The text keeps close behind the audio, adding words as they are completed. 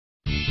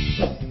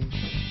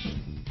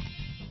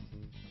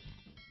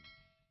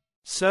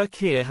Sir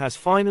Keir has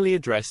finally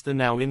addressed the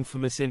now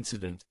infamous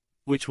incident,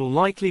 which will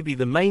likely be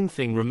the main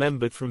thing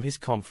remembered from his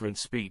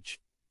conference speech.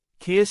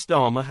 Keir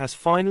Starmer has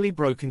finally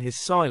broken his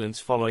silence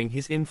following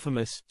his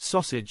infamous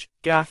sausage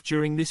gaffe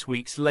during this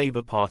week's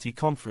Labour Party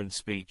conference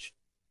speech.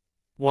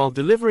 While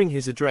delivering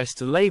his address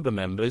to Labour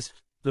members,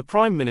 the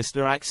Prime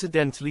Minister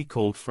accidentally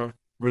called for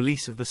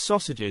release of the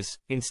sausages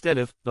instead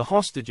of the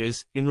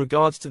hostages in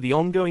regards to the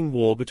ongoing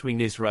war between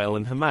Israel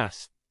and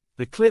Hamas.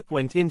 The clip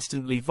went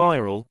instantly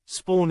viral,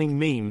 spawning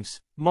memes,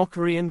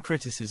 mockery and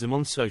criticism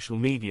on social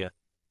media.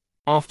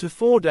 After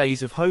 4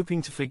 days of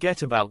hoping to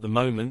forget about the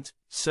moment,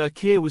 Sir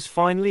Keir was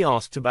finally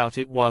asked about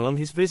it while on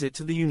his visit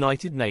to the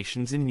United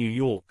Nations in New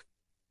York.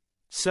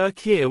 Sir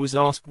Keir was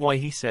asked why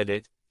he said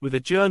it, with a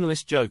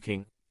journalist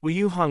joking, "Were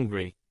you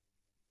hungry?"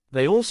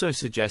 They also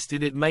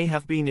suggested it may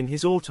have been in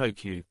his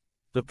autocue.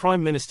 The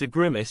Prime Minister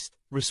grimaced,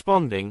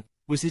 responding,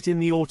 "Was it in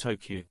the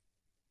autocue?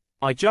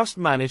 I just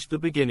managed the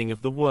beginning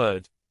of the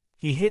word."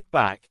 He hit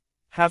back,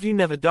 "Have you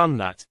never done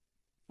that?"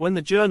 When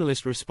the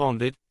journalist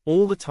responded,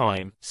 "All the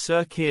time,"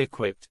 Sir Keir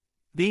quipped,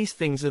 "These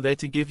things are there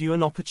to give you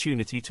an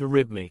opportunity to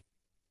rib me."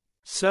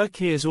 Sir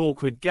Keir's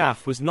awkward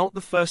gaffe was not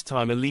the first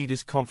time a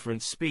leaders'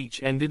 conference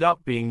speech ended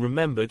up being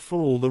remembered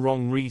for all the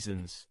wrong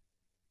reasons.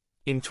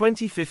 In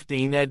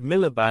 2015, Ed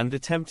Miliband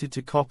attempted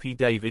to copy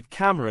David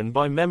Cameron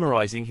by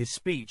memorizing his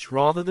speech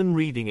rather than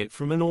reading it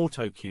from an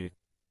autocue.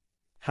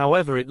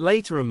 However, it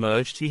later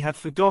emerged he had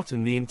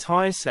forgotten the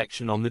entire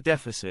section on the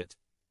deficit.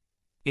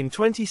 In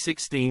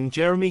 2016,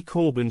 Jeremy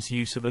Corbyn's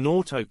use of an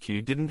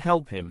autocue didn't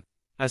help him,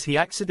 as he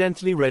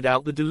accidentally read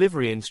out the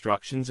delivery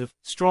instructions of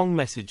 "strong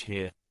message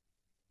here."